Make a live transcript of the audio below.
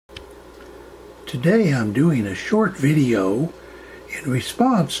Today I'm doing a short video in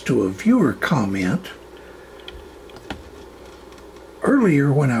response to a viewer comment.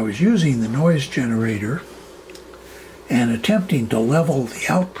 Earlier, when I was using the noise generator and attempting to level the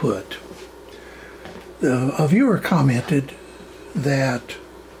output, a viewer commented that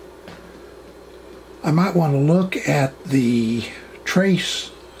I might want to look at the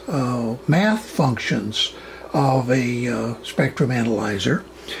trace math functions of a spectrum analyzer.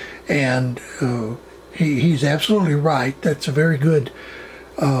 And he's absolutely right. That's a very good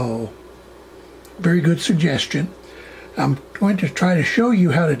suggestion. I'm going to try to show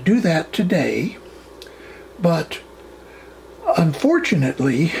you how to do that today, but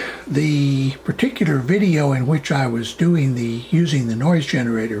unfortunately, the particular video in which I was using the noise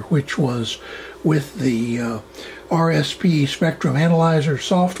generator, which was with the RSP spectrum analyzer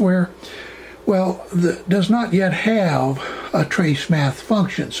software, well, does not yet have a trace math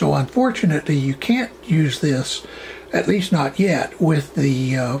function. So unfortunately, you can't use this, at least not yet, with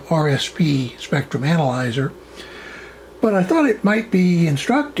the RSP spectrum analyzer. But I thought it might be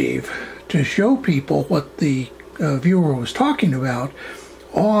instructive to show people what the viewer was talking about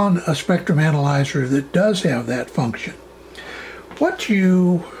on a spectrum analyzer that does have that function. What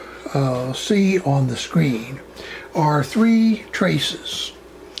you see on the screen are three traces.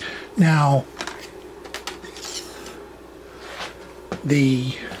 Now,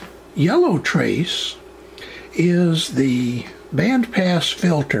 the yellow trace is the bandpass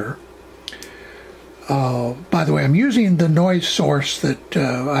filter. By the way, I'm using the noise source that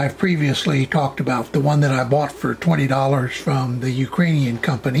I've previously talked about, the one that I bought for $20 from the Ukrainian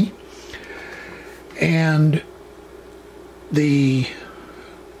company. And the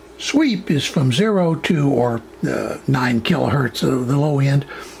sweep is from 0 to, or 9 kilohertz, the low end,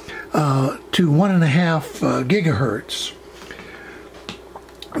 to 1.5 gigahertz.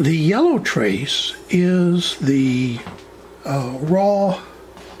 The yellow trace is the raw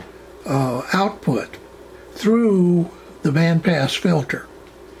output through the bandpass filter.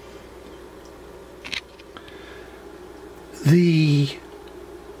 The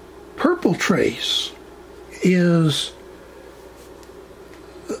purple trace is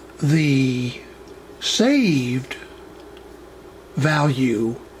the saved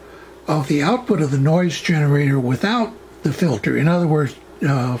value of the output of the noise generator without the filter. In other words,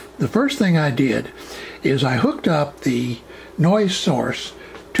 the first thing I did is I hooked up the noise source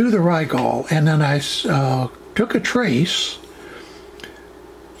to the Rigol, and then I took a trace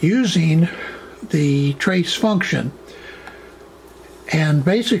using the trace function and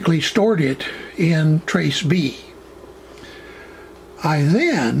basically stored it in trace B. I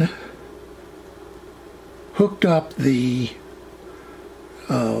then hooked up the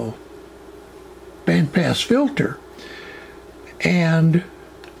bandpass filter and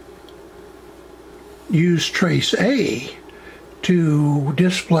used trace A to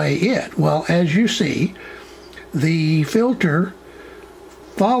display it. Well, as you see, the filter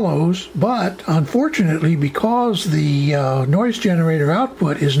follows, but unfortunately, because the noise generator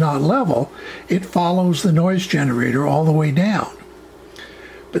output is not level, it follows the noise generator all the way down.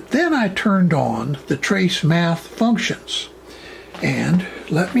 But then I turned on the trace math functions, and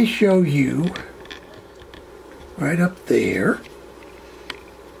let me show you right up there.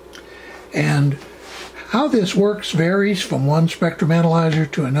 And how this works varies from one spectrum analyzer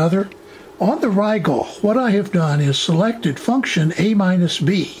to another. On the Rigol, what I have done is selected function A minus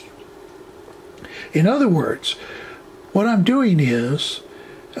B. In other words, what I'm doing is,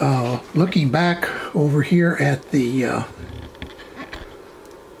 looking back over here at the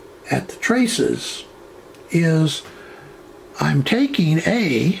traces, is I'm taking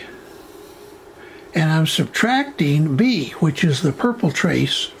A and I'm subtracting B, which is the purple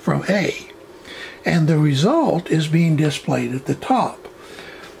trace, from A. And the result is being displayed at the top.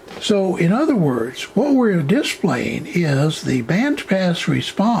 So, in other words, what we're displaying is the bandpass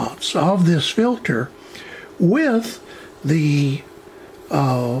response of this filter with the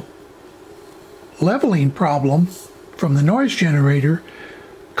leveling problem from the noise generator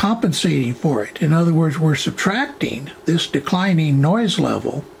compensating for it. In other words, we're subtracting this declining noise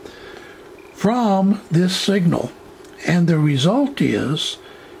level from this signal, and the result is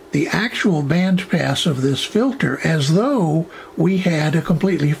the actual bandpass of this filter, as though we had a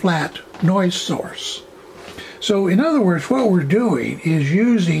completely flat noise source. So in other words, what we're doing is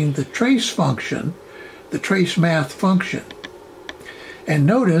using the trace function, the trace math function. And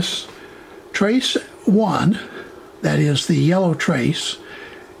notice trace 1, that is the yellow trace,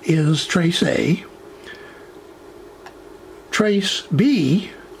 is trace A. Trace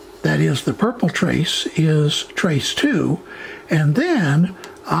B, that is the purple trace, is trace 2. And then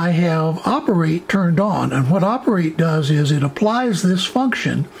I have operate turned on, and what operate does is it applies this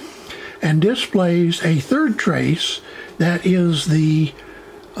function and displays a third trace that is the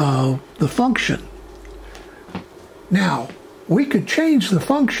function. Now, we could change the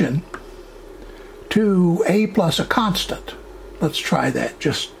function to a plus a constant. Let's try that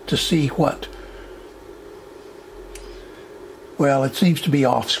just to see what. Well, it seems to be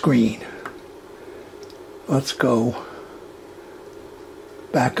off screen. Let's go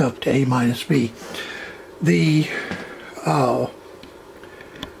back up to a minus b.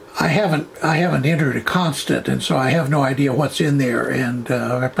 I haven't entered a constant, and so I have no idea what's in there, and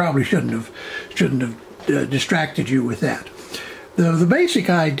I probably shouldn't have distracted you with that. The basic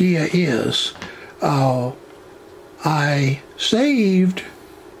idea is I saved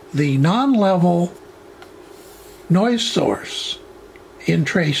the non-level noise source in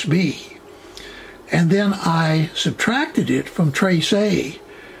trace B, and then I subtracted it from trace A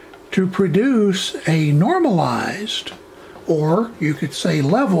to produce a normalized, or you could say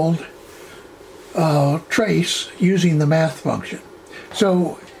leveled, trace using the math function.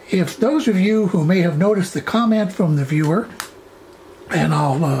 So if those of you who may have noticed the comment from the viewer, and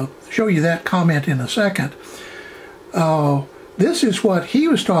I'll show you that comment in a second, this is what he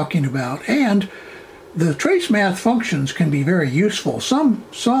was talking about, and the trace math functions can be very useful. Some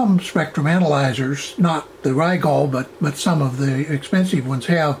spectrum analyzers, not the Rigol, but some of the expensive ones,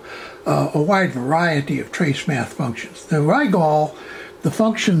 have a wide variety of trace math functions. The Rigol, the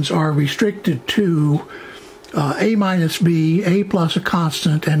functions are restricted to a minus b, a plus a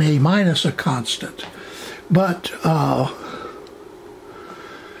constant, and a minus a constant. But on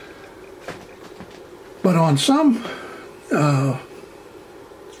some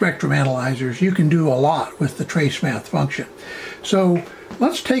spectrum analyzers, you can do a lot with the trace math function. So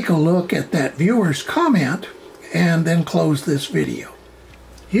let's take a look at that viewer's comment and then close this video.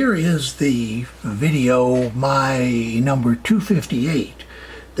 Here is the video, my number 258,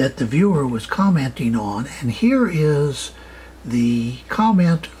 that the viewer was commenting on, and here is the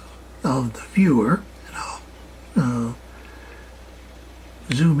comment of the viewer. And I'll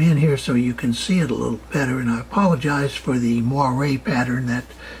zoom in here so you can see it a little better, and I apologize for the moire pattern that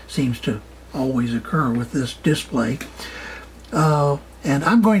seems to always occur with this display. And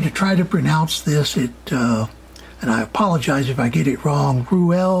I'm going to try to pronounce this, and I apologize if I get it wrong,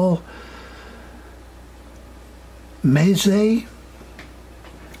 Ruel Meze.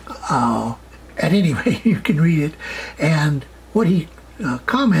 At any rate, you can read it, and what he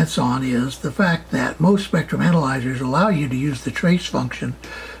comments on is the fact that most spectrum analyzers allow you to use the trace function,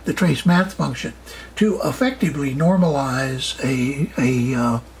 the trace math function, to effectively normalize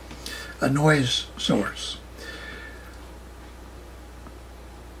a noise source.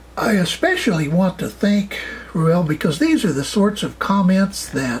 I especially want to thank Ruel because these are the sorts of comments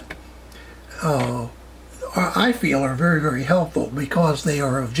that I feel are very, very helpful, because they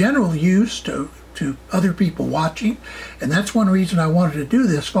are of general use to other people watching, and that's one reason I wanted to do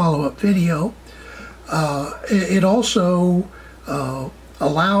this follow-up video. It also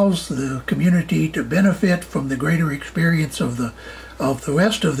allows the community to benefit from the greater experience of the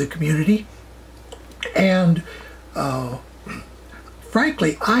rest of the community, and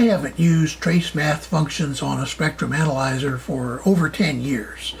frankly, I haven't used trace math functions on a spectrum analyzer for over 10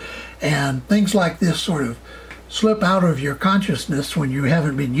 years, and things like this sort of slip out of your consciousness when you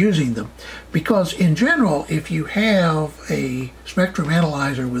haven't been using them, because in general, if you have a spectrum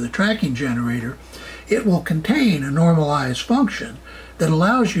analyzer with a tracking generator, it will contain a normalized function that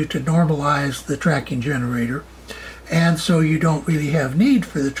allows you to normalize the tracking generator, and so you don't really have need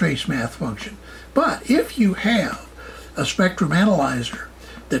for the trace math function. But if you have a spectrum analyzer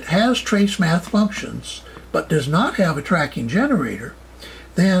that has trace math functions but does not have a tracking generator,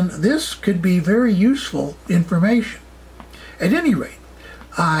 then this could be very useful information. At any rate,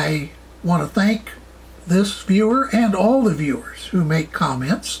 I want to thank this viewer and all the viewers who make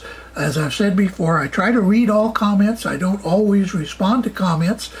comments. As I've said before, I try to read all comments. I don't always respond to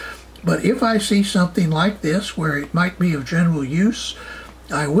comments, but if I see something like this where it might be of general use,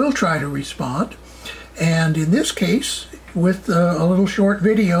 I will try to respond. And in this case, with a little short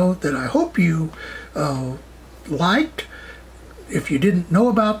video that I hope you liked. If you didn't know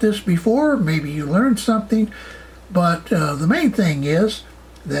about this before, maybe you learned something, but the main thing is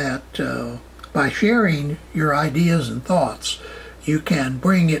that by sharing your ideas and thoughts, you can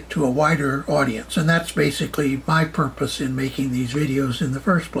bring it to a wider audience, and that's basically my purpose in making these videos in the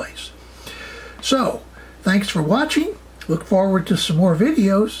first place. So, thanks for watching, look forward to some more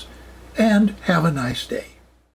videos, and have a nice day.